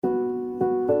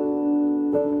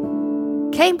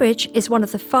Cambridge is one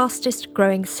of the fastest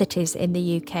growing cities in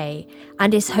the UK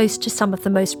and is host to some of the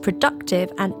most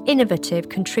productive and innovative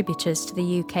contributors to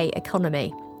the UK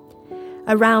economy.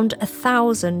 Around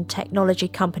 1,000 technology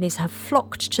companies have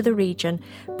flocked to the region,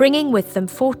 bringing with them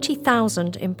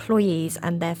 40,000 employees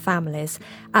and their families.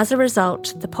 As a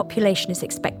result, the population is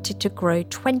expected to grow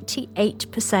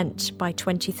 28% by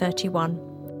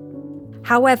 2031.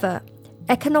 However,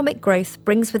 economic growth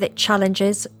brings with it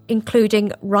challenges,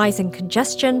 including rising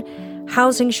congestion,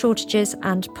 housing shortages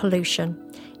and pollution.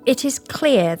 It is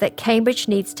clear that Cambridge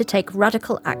needs to take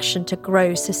radical action to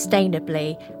grow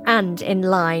sustainably and in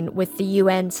line with the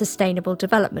UN Sustainable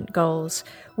Development Goals,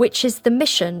 which is the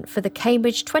mission for the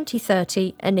Cambridge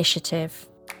 2030 initiative.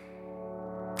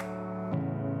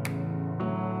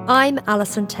 I'm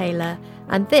Alison Taylor,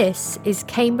 and this is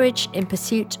Cambridge in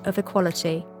Pursuit of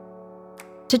Equality.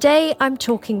 Today, I'm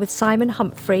talking with Simon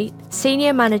Humphrey,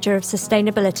 Senior Manager of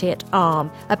Sustainability at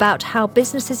ARM, about how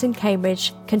businesses in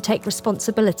Cambridge can take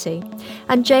responsibility,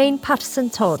 and Jane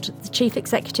Patterson-Todd, the Chief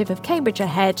Executive of Cambridge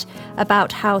Ahead,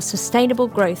 about how sustainable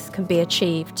growth can be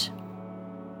achieved.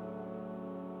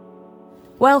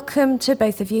 Welcome to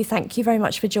both of you. Thank you very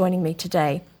much for joining me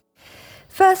today.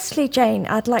 Firstly, Jane,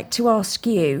 I'd like to ask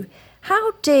you,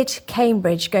 how did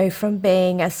Cambridge go from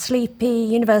being a sleepy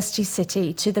university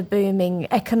city to the booming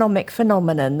economic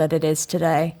phenomenon that it is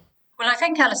today? Well, I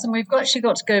think, Alison, we've actually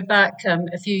got to go back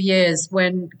a few years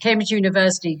when Cambridge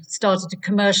University started to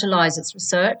commercialise its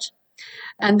research.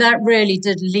 And that really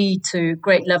did lead to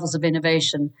great levels of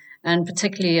innovation, and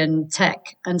particularly in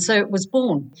tech. And so it was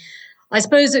born. I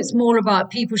suppose it's more about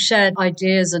people shared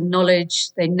ideas and knowledge.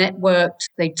 They networked,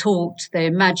 they talked, they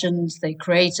imagined, they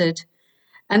created.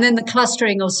 And then the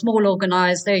clustering of small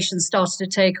organisations started to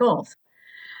take off.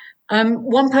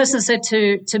 One person said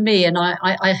to me, and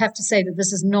I have to say that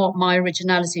this is not my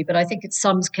originality, but I think it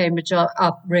sums Cambridge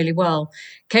up really well.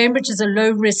 Cambridge is a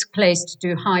low-risk place to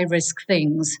do high-risk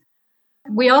things.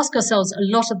 We ask ourselves a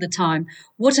lot of the time,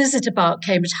 what is it about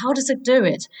Cambridge? How does it do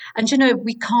it? And,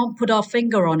 we can't put our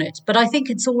finger on it. But I think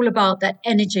it's all about that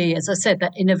energy, as I said,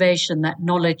 that innovation, that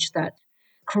knowledge, that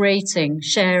creating,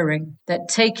 sharing, that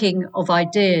taking of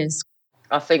ideas.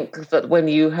 I think that when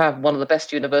you have one of the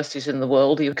best universities in the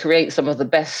world, you create some of the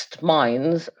best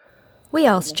minds. We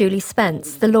asked Julie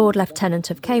Spence, the Lord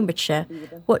Lieutenant of Cambridgeshire,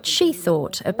 what she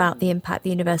thought about the impact the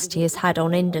university has had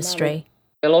on industry.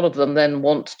 A lot of them then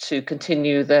want to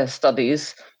continue their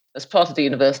studies as part of the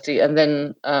university, and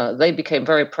then they became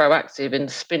very proactive in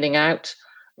spinning out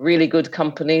really good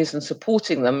companies and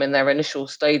supporting them in their initial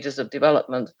stages of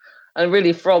development. And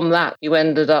really from that, you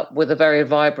ended up with a very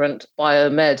vibrant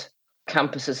biomed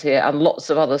campuses here and lots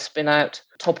of other spin-out,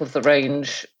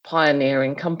 top-of-the-range,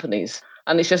 pioneering companies.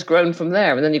 And it's just grown from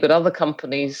there. And then you've got other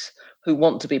companies who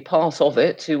want to be part of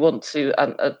it, who want to,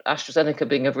 and AstraZeneca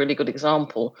being a really good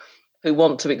example, who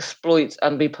want to exploit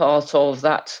and be part of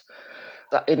that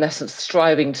in essence,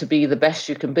 striving to be the best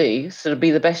you can be. So to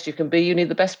be the best you can be, you need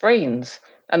the best brains.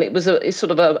 And it's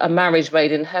sort of a marriage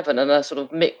made in heaven, and a sort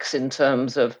of mix in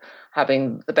terms of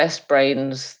having the best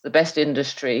brains, the best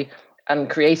industry, and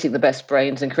creating the best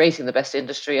brains and creating the best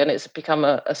industry. And it's become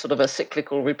a sort of a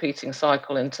cyclical repeating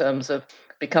cycle in terms of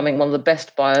becoming one of the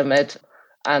best biomed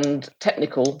and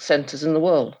technical centres in the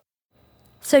world.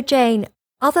 So Jane,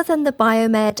 other than the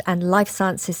biomed and life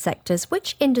sciences sectors,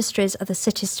 which industries are the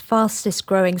city's fastest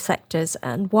growing sectors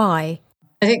and why?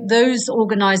 I think those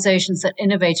organisations that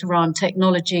innovate around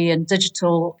technology and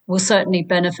digital will certainly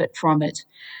benefit from it.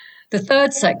 The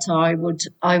third sector I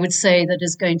would say that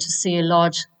is going to see a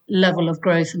large level of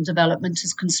growth and development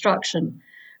is construction,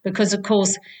 because of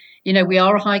course, we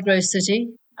are a high growth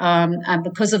city, and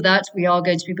because of that, we are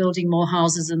going to be building more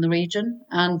houses in the region,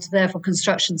 and therefore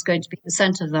construction is going to be at the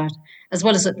centre of that, as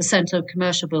well as at the centre of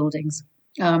commercial buildings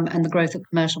and the growth of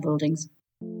commercial buildings.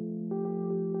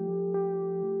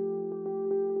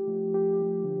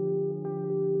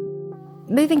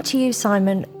 Moving to you,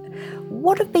 Simon,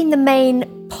 what have been the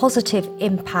main positive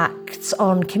impacts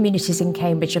on communities in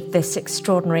Cambridge of this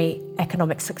extraordinary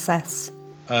economic success?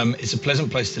 It's a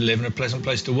pleasant place to live and a pleasant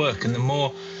place to work, and the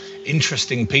more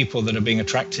interesting people that are being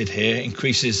attracted here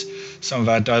increases some of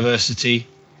our diversity.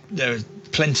 There are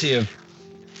plenty of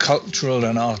cultural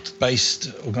and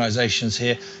art-based organisations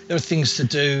here. There are things to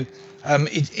do.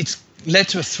 It's led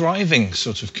to a thriving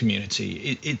sort of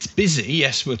community. It's busy.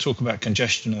 Yes, we'll talk about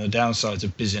congestion and the downsides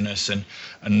of busyness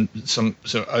and some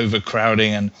sort of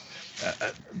overcrowding,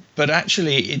 but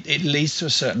actually it leads to a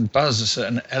certain buzz, a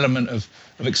certain element of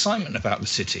excitement about the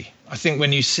city. I think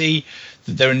when you see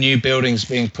that there are new buildings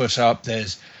being put up,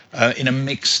 there's in a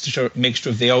mixture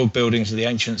of the old buildings of the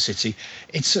ancient city.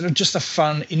 It's sort of just a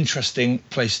fun, interesting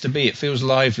place to be. It feels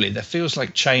lively. There feels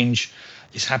like change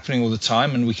is happening all the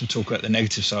time, and we can talk about the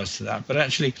negative sides to that. But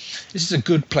actually, this is a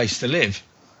good place to live.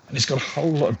 And it's got a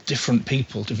whole lot of different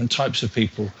people, different types of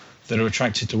people that are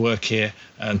attracted to work here,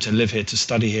 to live here, to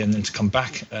study here, and then to come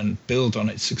back and build on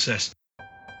its success.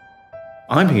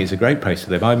 I think it's a great place to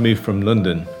live. I moved from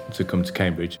London to come to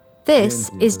Cambridge. This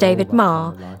is David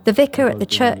Marr, the vicar at the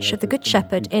Church of the Good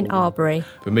Shepherd in Arbury.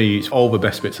 For me, it's all the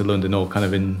best bits of London, all kind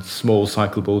of in small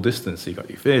cyclable distance. You've got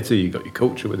your theatre, you've got your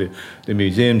culture with the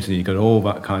museums, and you've got all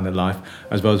that kind of life,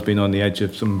 as well as being on the edge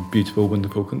of some beautiful,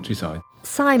 wonderful countryside.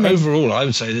 Simon. Overall, I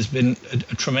would say there's been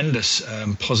a tremendous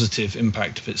positive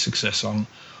impact of its success on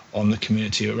the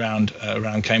community around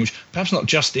Cambridge. Perhaps not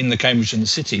just in the Cambridge and the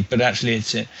city, but actually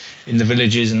it's in the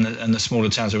villages and the smaller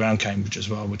towns around Cambridge as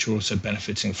well, which are also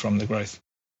benefiting from the growth.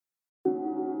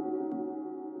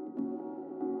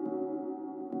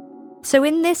 So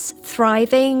in this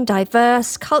thriving,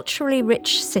 diverse, culturally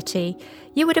rich city,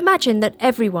 you would imagine that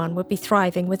everyone would be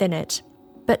thriving within it.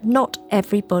 But not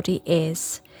everybody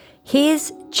is.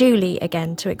 Here's Julie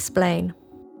again to explain.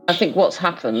 I think what's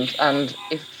happened, and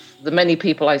if the many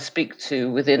people I speak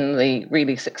to within the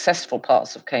really successful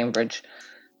parts of Cambridge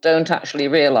don't actually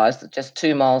realise that just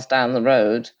 2 miles down the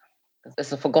road,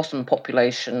 there's a forgotten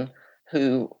population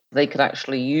who they could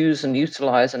actually use and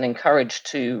utilise and encourage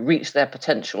to reach their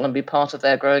potential and be part of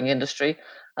their growing industry.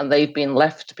 And they've been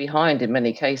left behind in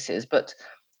many cases. But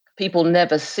people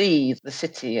never see the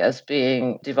city as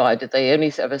being divided. They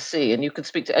only ever see, and you can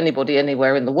speak to anybody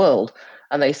anywhere in the world,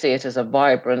 and they see it as a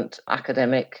vibrant,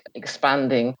 academic,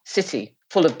 expanding city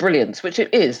full of brilliance, which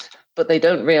it is. But they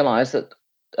don't realise that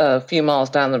a few miles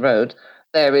down the road,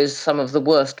 there is some of the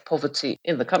worst poverty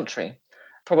in the country,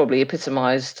 probably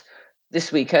epitomised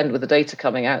this weekend with the data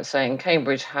coming out saying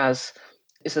Cambridge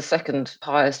is the second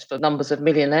highest for numbers of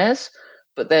millionaires.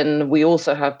 But then we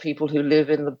also have people who live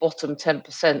in the bottom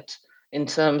 10% in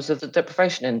terms of the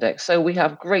deprivation index. So we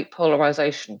have great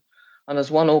polarisation. And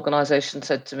as one organisation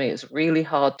said to me, it's really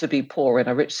hard to be poor in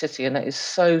a rich city. And that is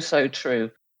so, so true.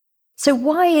 So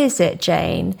why is it,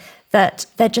 Jane, that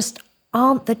there just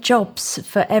aren't the jobs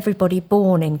for everybody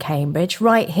born in Cambridge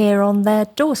right here on their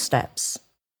doorsteps?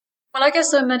 Well, I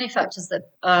guess there are many factors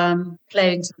that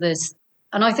play into this.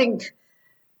 And I think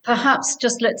perhaps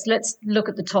just let's look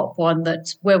at the top one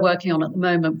that we're working on at the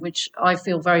moment, which I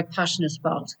feel very passionate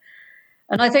about.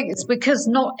 And I think it's because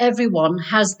not everyone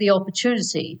has the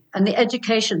opportunity, and the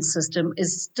education system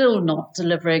is still not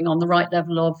delivering on the right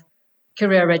level of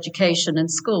career education in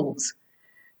schools.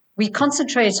 We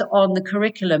concentrate on the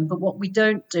curriculum, but what we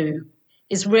don't do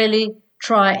is really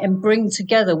try and bring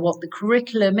together what the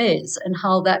curriculum is and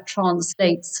how that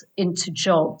translates into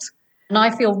jobs. And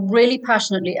I feel really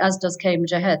passionately, as does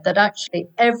Cambridge Ahead, that actually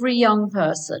every young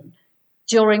person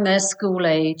during their school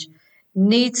age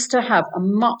needs to have a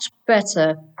much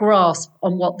better grasp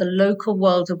on what the local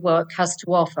world of work has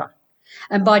to offer.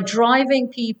 And by driving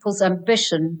people's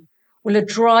ambition, will it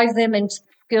drive them into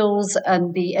the skills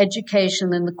and the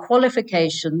education and the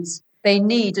qualifications they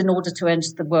need in order to enter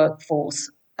the workforce.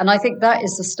 And I think that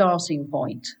is the starting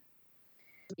point.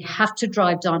 We have to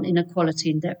drive down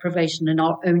inequality and deprivation in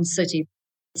our own city.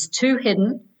 It's too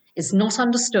hidden, it's not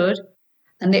understood,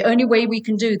 and the only way we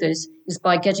can do this is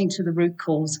by getting to the root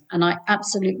cause. And I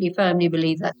absolutely firmly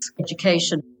believe that's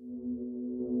education.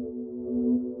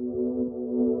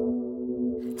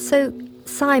 So,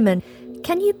 Simon,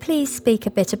 can you please speak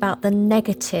a bit about the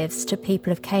negatives to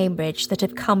people of Cambridge that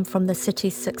have come from the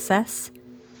city's success?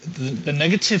 The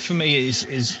negative for me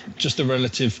is just a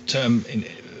relative term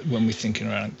when we're thinking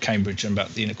around Cambridge and about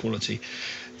the inequality.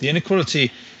 The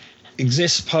inequality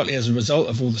exists partly as a result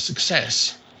of all the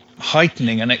success,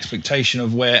 heightening an expectation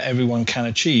of where everyone can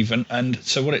achieve. And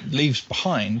so what it leaves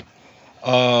behind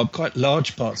are quite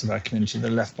large parts of our community that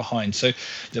are left behind. So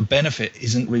the benefit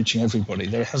isn't reaching everybody.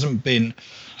 There hasn't been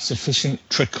sufficient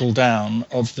trickle down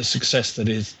of the success that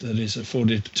is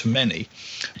afforded to many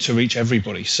to reach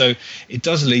everybody. So it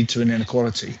does lead to an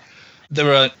inequality.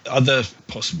 There are other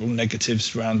possible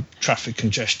negatives around traffic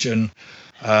congestion,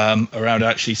 around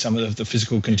actually some of the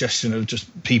physical congestion of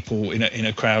just people in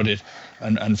a crowded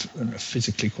and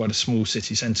physically quite a small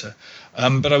city centre.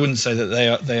 But I wouldn't say that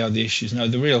they are the issues. No,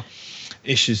 the real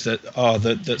issues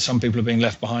that some people are being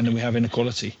left behind, and we have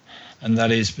inequality. And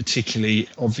that is particularly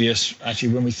obvious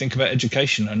actually when we think about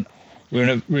education. And we're in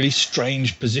a really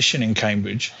strange position in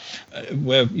Cambridge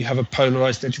where you have a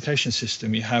polarised education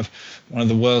system. You have one of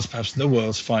the world's, perhaps the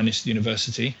world's finest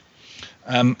university,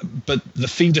 But the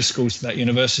feeder schools to that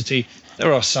university,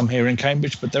 there are some here in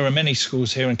Cambridge, but there are many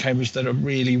schools here in Cambridge that are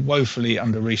really woefully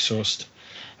under-resourced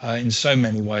in so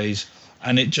many ways.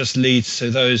 And it just leads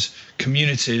to those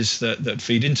communities that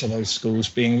feed into those schools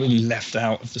being really left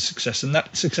out of the success. And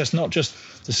that success, not just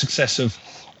the success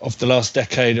of the last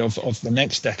decade, of the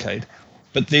next decade,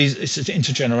 but it's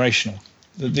intergenerational.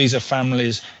 These are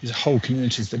families, these are whole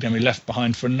communities that are going to be left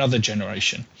behind for another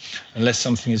generation unless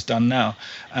something is done now.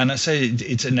 And I say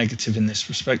it's a negative in this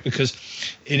respect because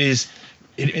it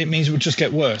means it will just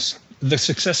get worse. The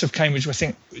success of Cambridge, I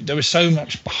think there is so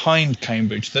much behind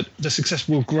Cambridge that the success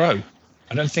will grow.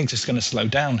 I don't think it's going to slow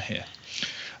down here,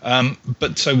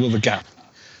 but so will the gap.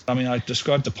 I mean, I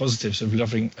described the positives of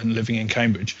living in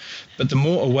Cambridge, but the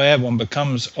more aware one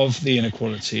becomes of the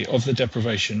inequality, of the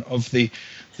deprivation, of the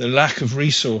lack of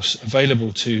resource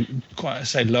available to, quite I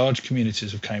say, large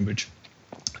communities of Cambridge,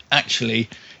 actually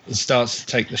it starts to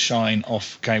take the shine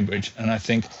off Cambridge. And I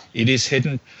think it is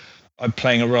hidden. I'm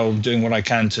playing a role, doing what I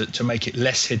can to make it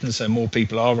less hidden so more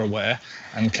people are aware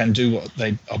and can do what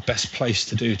they are best placed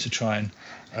to do to try and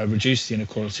reduce the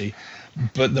inequality.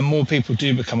 But the more people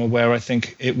do become aware, I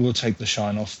think it will take the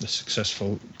shine off the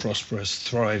successful, prosperous,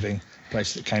 thriving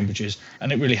place that Cambridge is.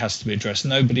 And it really has to be addressed.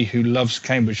 Nobody who loves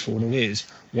Cambridge for what it is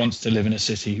wants to live in a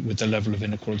city with the level of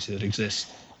inequality that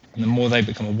exists. And the more they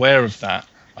become aware of that,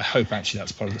 I hope actually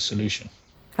that's part of the solution.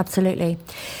 Absolutely.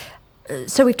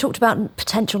 So we've talked about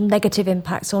potential negative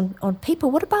impacts on people.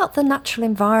 What about the natural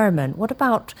environment? What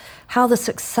about how the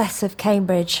success of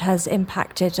Cambridge has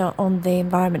impacted on the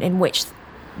environment in which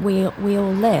we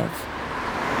all live?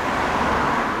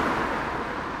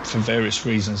 For various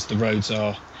reasons, the roads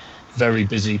are very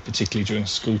busy, particularly during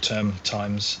school term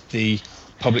times. The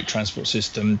public transport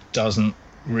system doesn't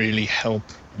really help,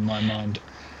 in my mind,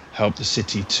 help the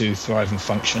city to thrive and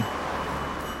function.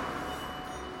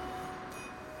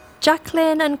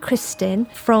 Jacqueline and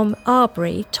Kristin from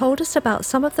Arbury told us about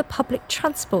some of the public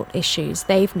transport issues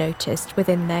they've noticed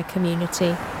within their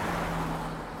community.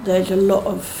 There's a lot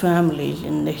of families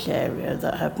in this area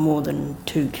that have more than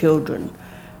 2 children,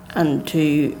 and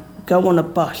to go on a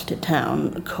bus to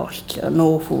town costs an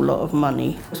awful lot of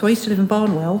money. So I used to live in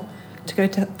Barnwell. To go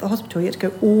to the hospital, you had to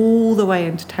go all the way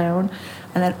into town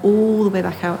and then all the way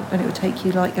back out, and it would take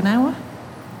you like an hour.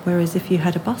 Whereas if you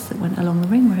had a bus that went along the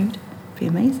ring road, it'd be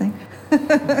amazing.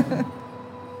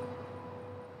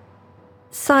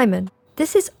 Simon,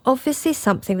 this is obviously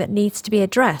something that needs to be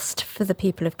addressed for the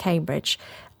people of Cambridge.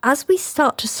 As we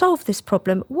start to solve this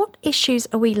problem, what issues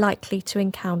are we likely to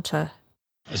encounter?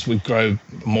 As we grow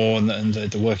more and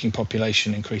the working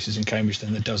population increases in Cambridge,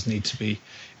 then there does need to be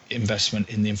investment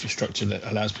in the infrastructure that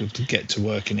allows people to get to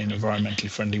work in an environmentally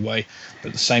friendly way. But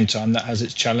at the same time, that has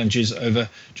its challenges over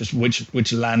just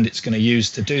which land it's going to use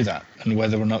to do that, and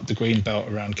whether or not the green belt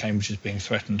around Cambridge is being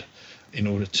threatened in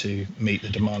order to meet the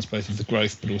demands both of the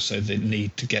growth but also the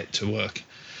need to get to work.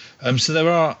 So there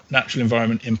are natural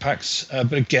environment impacts,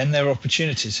 but again, there are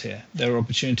opportunities here. There are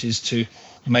opportunities to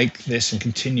make this and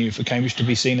continue for Cambridge to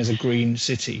be seen as a green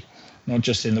city, not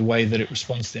just in the way that it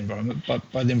responds to the environment, but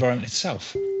by the environment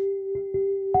itself.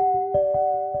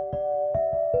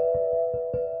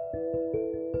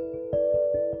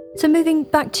 So moving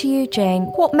back to you, Jane,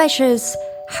 what measures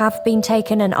have been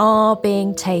taken and are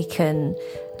being taken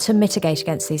to mitigate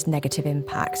against these negative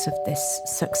impacts of this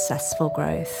successful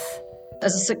growth?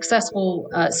 As a successful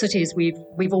city, as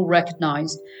we've all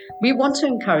recognised, we want to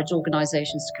encourage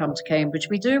organisations to come to Cambridge.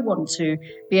 We do want to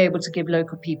be able to give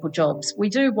local people jobs. We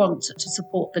do want to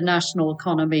support the national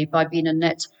economy by being a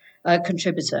net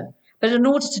contributor. But in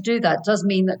order to do that does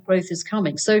mean that growth is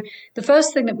coming. So the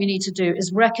first thing that we need to do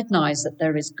is recognise that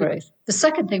there is growth. The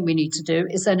second thing we need to do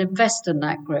is then invest in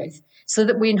that growth so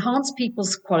that we enhance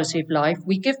people's quality of life,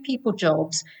 we give people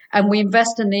jobs, and we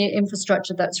invest in the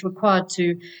infrastructure that's required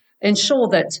to ensure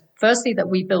that, firstly, that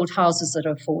we build houses that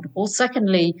are affordable.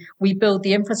 Secondly, we build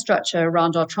the infrastructure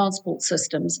around our transport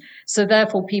systems. So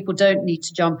therefore, people don't need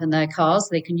to jump in their cars.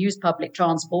 They can use public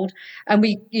transport, and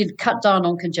we cut down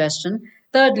on congestion.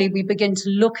 Thirdly, we begin to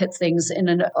look at things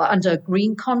under a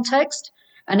green context,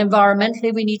 and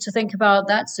environmentally we need to think about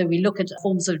that. So we look at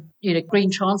forms of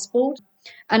green transport.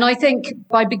 And I think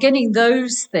by beginning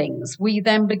those things, we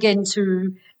then begin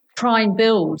to try and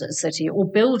build a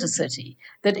city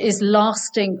that is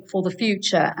lasting for the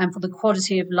future and for the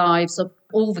quality of lives of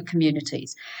all the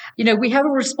communities. We have a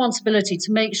responsibility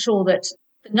to make sure that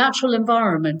the natural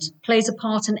environment plays a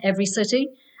part in every city.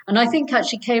 And I think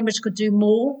actually Cambridge could do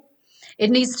more. It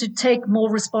needs to take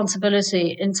more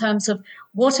responsibility in terms of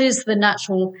what is the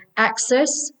natural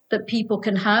access that people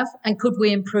can have, and could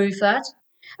we improve that?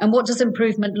 And what does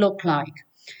improvement look like?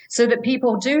 so that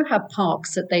people do have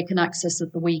parks that they can access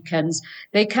at the weekends.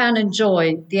 They can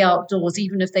enjoy the outdoors,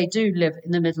 even if they do live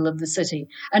in the middle of the city.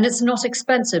 And it's not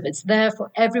expensive. It's there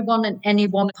for everyone in any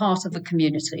one part of the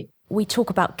community. We talk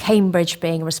about Cambridge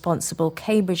being responsible.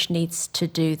 Cambridge needs to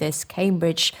do this.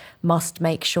 Cambridge must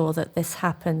make sure that this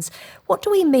happens. What do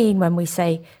we mean when we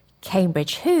say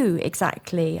Cambridge? Who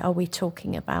exactly are we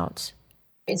talking about?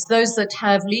 It's those that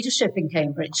have leadership in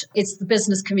Cambridge. It's the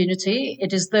business community.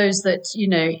 It is those that,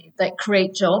 that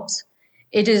create jobs.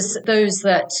 It is those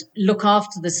that look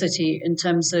after the city in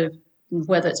terms of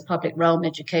whether it's public realm,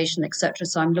 education, etc.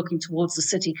 So I'm looking towards the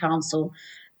city council,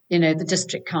 the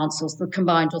district councils, the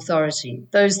combined authority,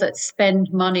 those that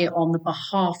spend money on the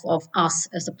behalf of us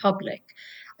as a public.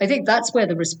 I think that's where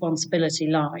the responsibility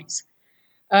lies.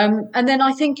 And then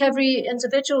I think every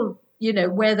individual,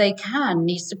 where they can,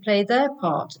 needs to play their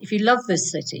part. If you love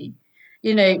this city,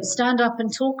 stand up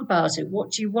and talk about it.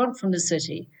 What do you want from the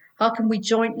city? How can we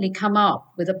jointly come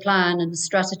up with a plan and a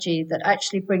strategy that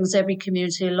actually brings every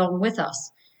community along with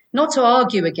us? Not to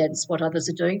argue against what others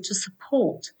are doing, to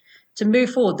support, to move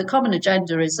forward. The common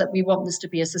agenda is that we want this to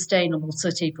be a sustainable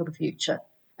city for the future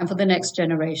and for the next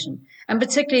generation, and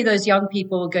particularly those young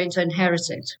people who are going to inherit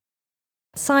it.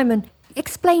 Simon,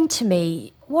 explain to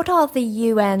me, what are the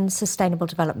UN Sustainable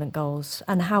Development Goals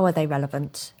and how are they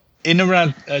relevant? In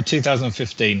around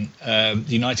 2015, the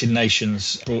United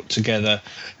Nations brought together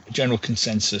a general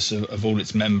consensus of all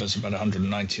its members, about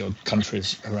 190 odd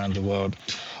countries around the world,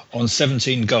 on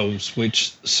 17 goals,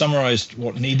 which summarised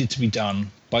what needed to be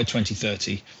done by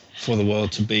 2030 for the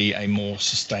world to be a more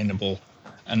sustainable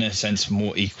and, in a sense,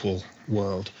 more equal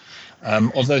world.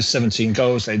 Of those 17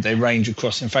 goals, they range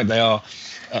across, in fact, they are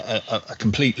a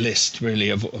complete list, really,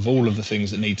 of all of the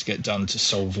things that need to get done to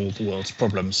solve all the world's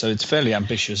problems. So it's fairly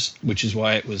ambitious, which is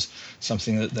why it was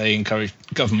something that they encouraged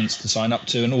governments to sign up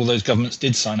to, and all those governments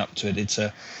did sign up to it. It's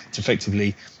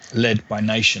effectively led by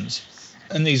nations.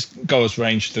 And these goals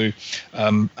range through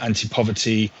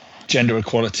anti-poverty, gender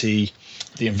equality,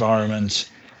 the environment,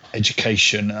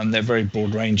 education, and they're very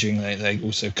broad-ranging. They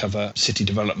also cover city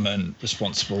development,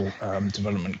 responsible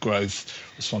development growth,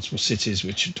 responsible cities,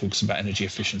 which talks about energy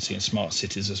efficiency and smart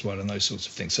cities as well, and those sorts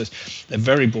of things. So they're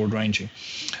very broad-ranging.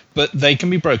 But they can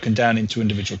be broken down into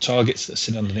individual targets that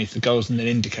sit underneath the goals and then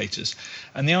indicators.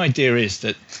 And the idea is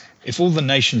that if all the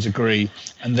nations agree,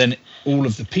 and then all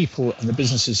of the people and the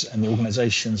businesses and the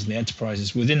organizations and the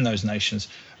enterprises within those nations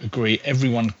agree,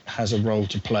 everyone has a role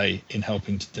to play in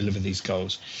helping to deliver these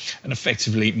goals and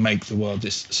effectively make the world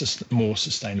this more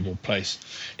sustainable place.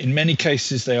 In many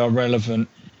cases, they are relevant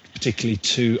particularly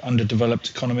to underdeveloped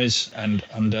economies and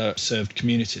underserved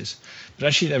communities. But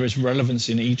actually there is relevance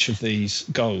in each of these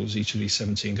goals, each of these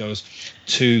 17 goals,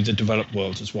 to the developed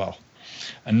world as well.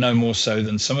 And no more so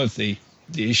than some of the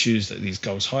issues that these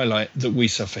goals highlight that we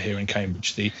suffer here in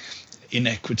Cambridge, the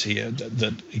inequity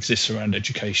that exists around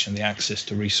education, the access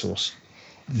to resource,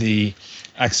 the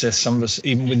access, some of us,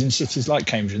 even within cities like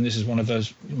Cambridge, and this is one of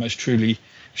those most truly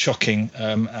shocking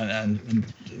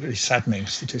and really saddening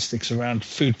statistics around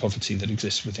food poverty that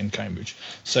exists within Cambridge.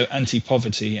 So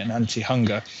anti-poverty and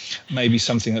anti-hunger may be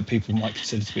something that people might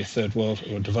consider to be a third world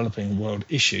or a developing world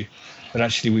issue, but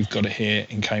actually we've got it here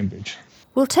in Cambridge.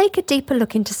 We'll take a deeper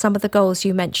look into some of the goals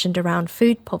you mentioned around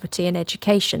food poverty and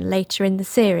education later in the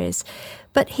series.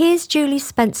 But here's Julie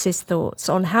Spence's thoughts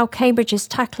on how Cambridge is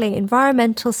tackling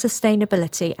environmental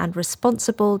sustainability and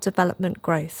responsible development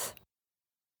growth.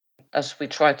 As we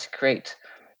try to create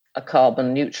a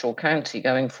carbon neutral county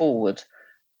going forward,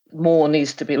 more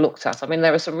needs to be looked at. I mean,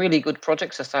 there are some really good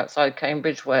projects just outside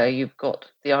Cambridge where you've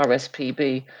got the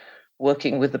RSPB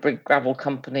working with the Brigg Gravel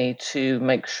Company to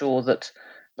make sure that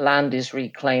land is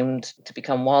reclaimed to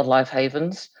become wildlife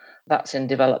havens. That's in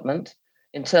development.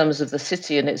 In terms of the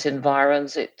city and its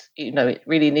environs, it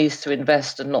really needs to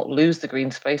invest and not lose the green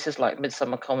spaces like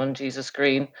Midsummer Common, Jesus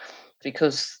Green,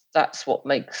 because that's what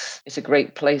makes it a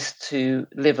great place to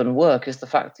live and work, is the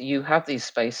fact that you have these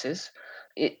spaces.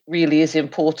 It really is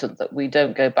important that we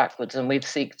don't go backwards and we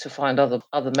seek to find other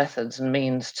methods and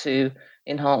means to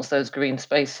enhance those green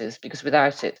spaces, because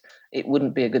without it, it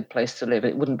wouldn't be a good place to live.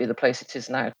 It wouldn't be the place it is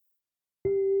now.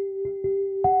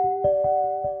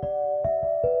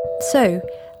 So,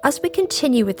 as we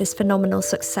continue with this phenomenal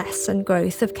success and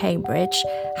growth of Cambridge,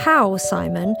 how,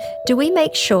 Simon, do we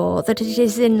make sure that it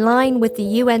is in line with the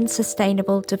UN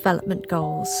Sustainable Development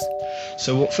Goals?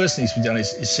 So what first needs to be done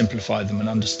is simplify them and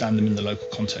understand them in the local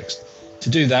context. To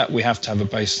do that, we have to have a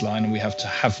baseline and we have to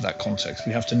have that context.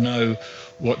 We have to know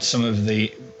what some of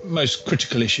the most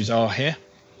critical issues are here.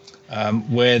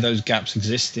 where those gaps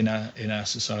exist in our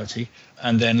society,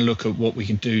 and then look at what we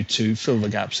can do to fill the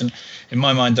gaps. And in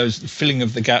my mind, the filling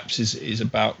of the gaps is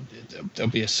about,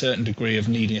 there'll be a certain degree of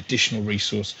needing additional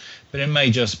resource, but it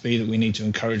may just be that we need to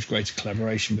encourage greater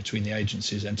collaboration between the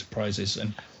agencies, enterprises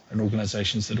and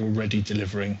organisations that are already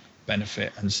delivering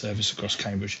benefit and service across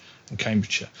Cambridge and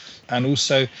Cambridgeshire. And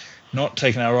also not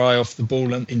taking our eye off the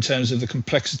ball in terms of the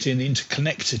complexity and the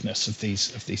interconnectedness of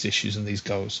these issues and these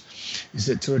goals, is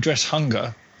that to address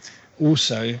hunger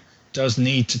also does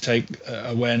need to take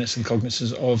awareness and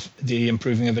cognizance of the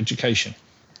improving of education,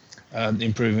 the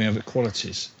improving of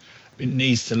equalities. It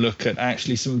needs to look at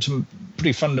actually some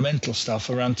pretty fundamental stuff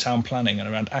around town planning and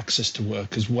around access to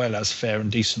work, as well as fair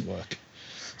and decent work.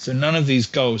 So none of these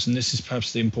goals, and this is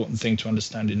perhaps the important thing to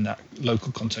understand in that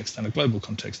local context and a global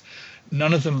context,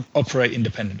 none of them operate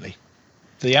independently.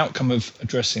 The outcome of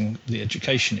addressing the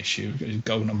education issue,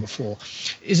 goal number 4,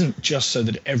 isn't just so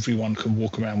that everyone can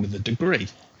walk around with a degree.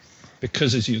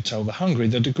 Because as you tell the hungry,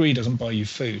 the degree doesn't buy you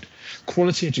food.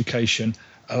 Quality education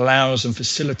allows and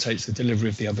facilitates the delivery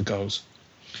of the other goals.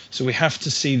 So we have to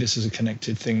see this as a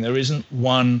connected thing. There isn't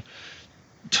one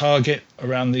target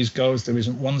around these goals. There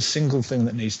isn't one single thing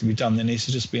that needs to be done. There needs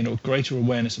to just be a greater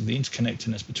awareness of the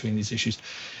interconnectedness between these issues.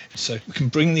 So we can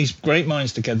bring these great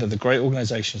minds together, the great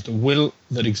organisations, the will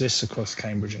that exists across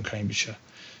Cambridge and Cambridgeshire,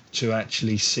 to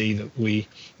actually see that we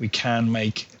can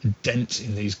make a dent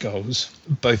in these goals,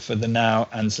 both for the now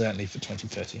and certainly for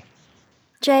 2030.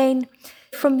 Jane,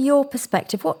 from your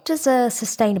perspective, what does a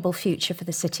sustainable future for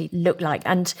the city look like?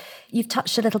 And you've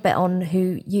touched a little bit on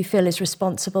who you feel is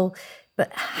responsible, but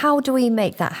how do we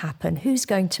make that happen? Who's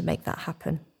going to make that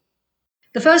happen?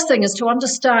 The first thing is to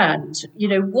understand,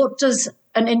 what does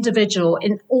an individual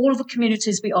in all of the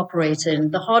communities we operate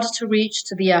in, the harder to reach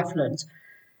to the affluent,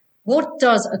 what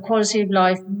does a quality of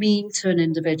life mean to an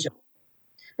individual?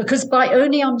 Because by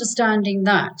only understanding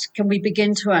that can we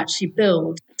begin to actually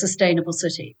build a sustainable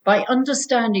city. By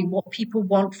understanding what people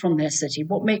want from their city,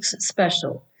 what makes it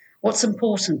special, what's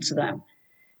important to them,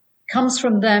 comes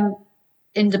from them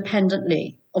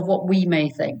independently of what we may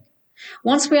think.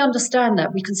 Once we understand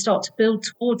that, we can start to build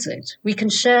towards it. We can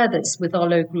share this with our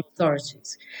local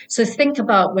authorities. So think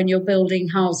about when you're building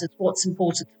houses, what's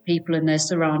important to people in their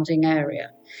surrounding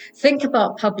area. Think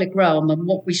about public realm and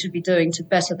what we should be doing to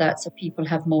better that so people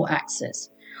have more access.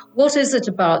 What is it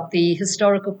about the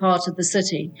historical part of the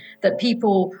city that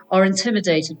people are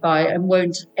intimidated by and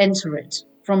won't enter it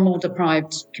from more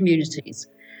deprived communities?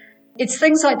 It's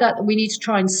things like that we need to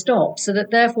try and stop so that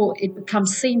therefore it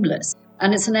becomes seamless.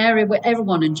 And it's an area where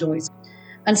everyone enjoys.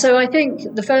 And so I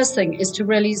think the first thing is to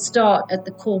really start at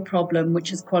the core problem,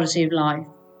 which is quality of life.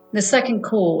 The second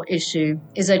core issue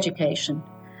is education.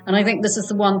 And I think this is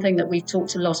the one thing that we've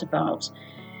talked a lot about.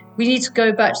 We need to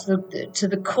go back to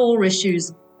the core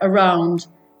issues around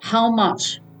how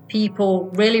much people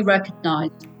really recognize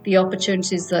the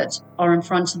opportunities that are in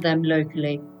front of them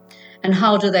locally and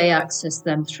how do they access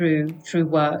them through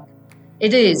work.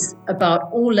 It is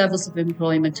about all levels of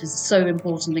employment is so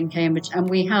important in Cambridge, and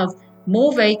we have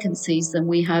more vacancies than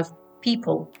we have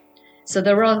people. So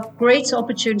there are great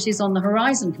opportunities on the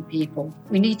horizon for people.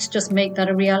 We need to just make that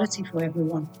a reality for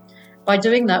everyone. By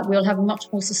doing that, we'll have a much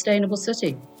more sustainable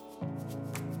city.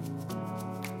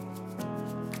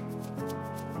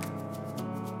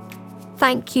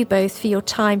 Thank you both for your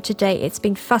time today. It's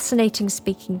been fascinating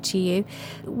speaking to you.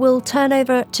 We'll turn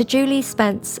over to Julie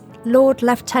Spence, Lord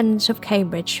Lieutenant of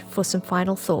Cambridge, for some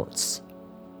final thoughts.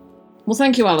 Well,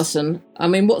 thank you, Alison. I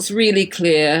mean, what's really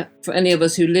clear for any of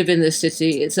us who live in this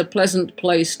city, it's a pleasant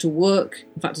place to work.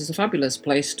 In fact, it's a fabulous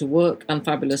place to work and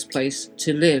fabulous place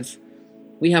to live.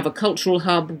 We have a cultural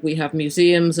hub, we have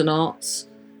museums and arts,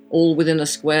 all within a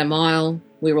square mile.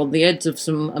 We're on the edge of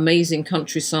some amazing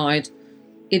countryside.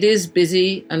 It is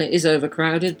busy and it is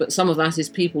overcrowded, but some of that is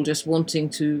people just wanting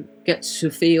to get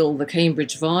to feel the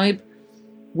Cambridge vibe.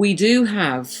 We do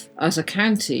have, as a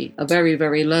county, a very,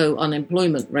 very low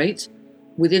unemployment rate.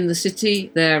 Within the city,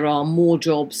 there are more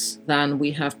jobs than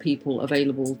we have people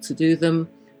available to do them.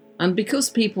 And because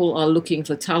people are looking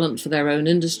for talent for their own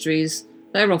industries,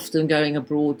 they're often going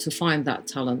abroad to find that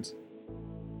talent.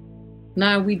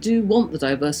 Now, we do want the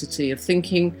diversity of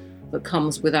thinking that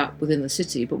comes with that within the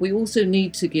city, but we also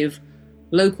need to give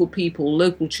local people,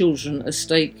 local children, a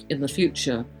stake in the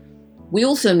future. We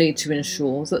also need to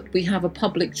ensure that we have a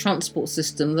public transport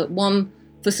system that, one,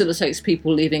 facilitates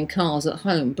people leaving cars at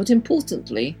home, but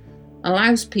importantly,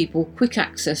 allows people quick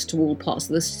access to all parts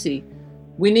of the city.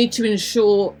 We need to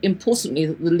ensure, importantly,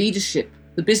 that the leadership,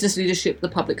 the business leadership, the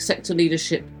public sector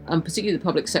leadership, and particularly the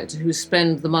public sector who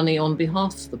spend the money on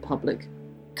behalf of the public,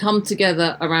 come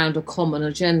together around a common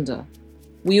agenda.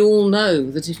 We all know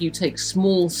that if you take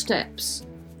small steps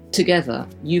together,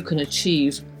 you can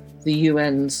achieve the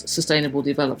UN's Sustainable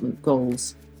Development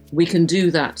Goals. We can do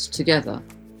that together.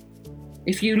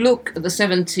 If you look at the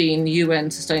 17 UN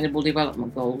Sustainable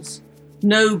Development Goals,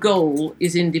 no goal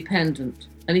is independent.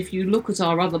 And if you look at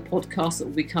our other podcasts that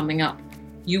will be coming up,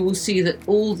 you will see that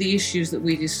all the issues that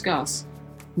we discuss,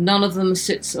 none of them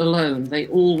sits alone. They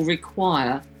all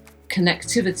require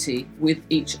connectivity with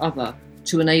each other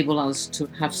to enable us to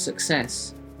have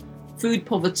success. Food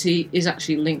poverty is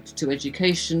actually linked to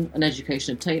education and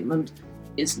education attainment.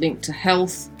 It's linked to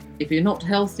health. If you're not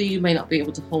healthy, you may not be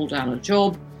able to hold down a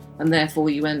job, and therefore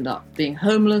you end up being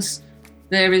homeless.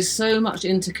 There is so much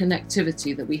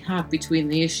interconnectivity that we have between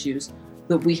the issues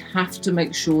that we have to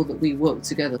make sure that we work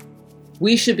together.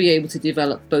 We should be able to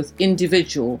develop both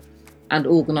individual and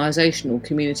organisational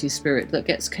community spirit that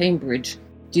gets Cambridge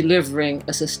delivering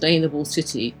a sustainable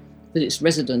city that its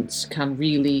residents can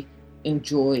really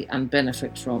enjoy and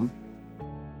benefit from.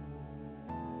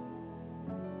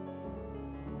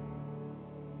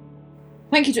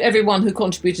 Thank you to everyone who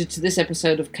contributed to this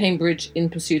episode of Cambridge in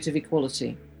Pursuit of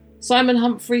Equality. Simon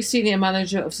Humphrey, Senior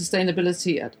Manager of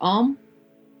Sustainability at ARM,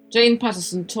 Jane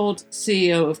Patterson-Todd,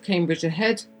 CEO of Cambridge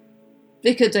Ahead,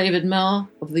 Vicar David Marr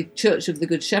of the Church of the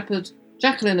Good Shepherd,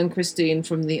 Jacqueline and Christine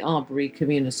from the Arbury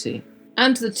community,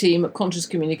 and to the team at Conscious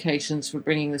Communications for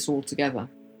bringing this all together.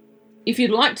 If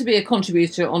you'd like to be a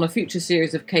contributor on a future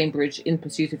series of Cambridge in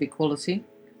Pursuit of Equality,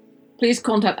 please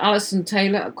contact Alison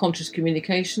Taylor at Conscious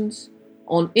Communications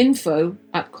on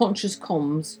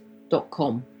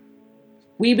info@consciouscomms.com.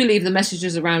 We believe the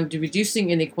messages around reducing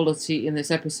inequality in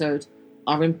this episode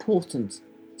are important,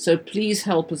 so please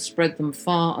help us spread them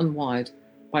far and wide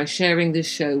by sharing this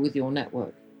show with your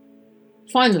network.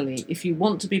 Finally, if you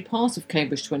want to be part of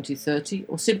Cambridge 2030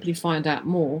 or simply find out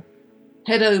more,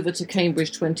 head over to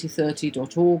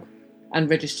cambridge2030.org and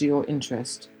register your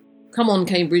interest. Come on,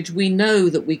 Cambridge, we know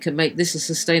that we can make this a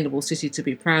sustainable city to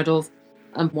be proud of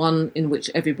and one in which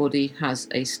everybody has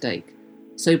a stake.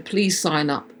 So please sign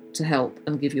up to help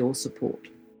and give your support.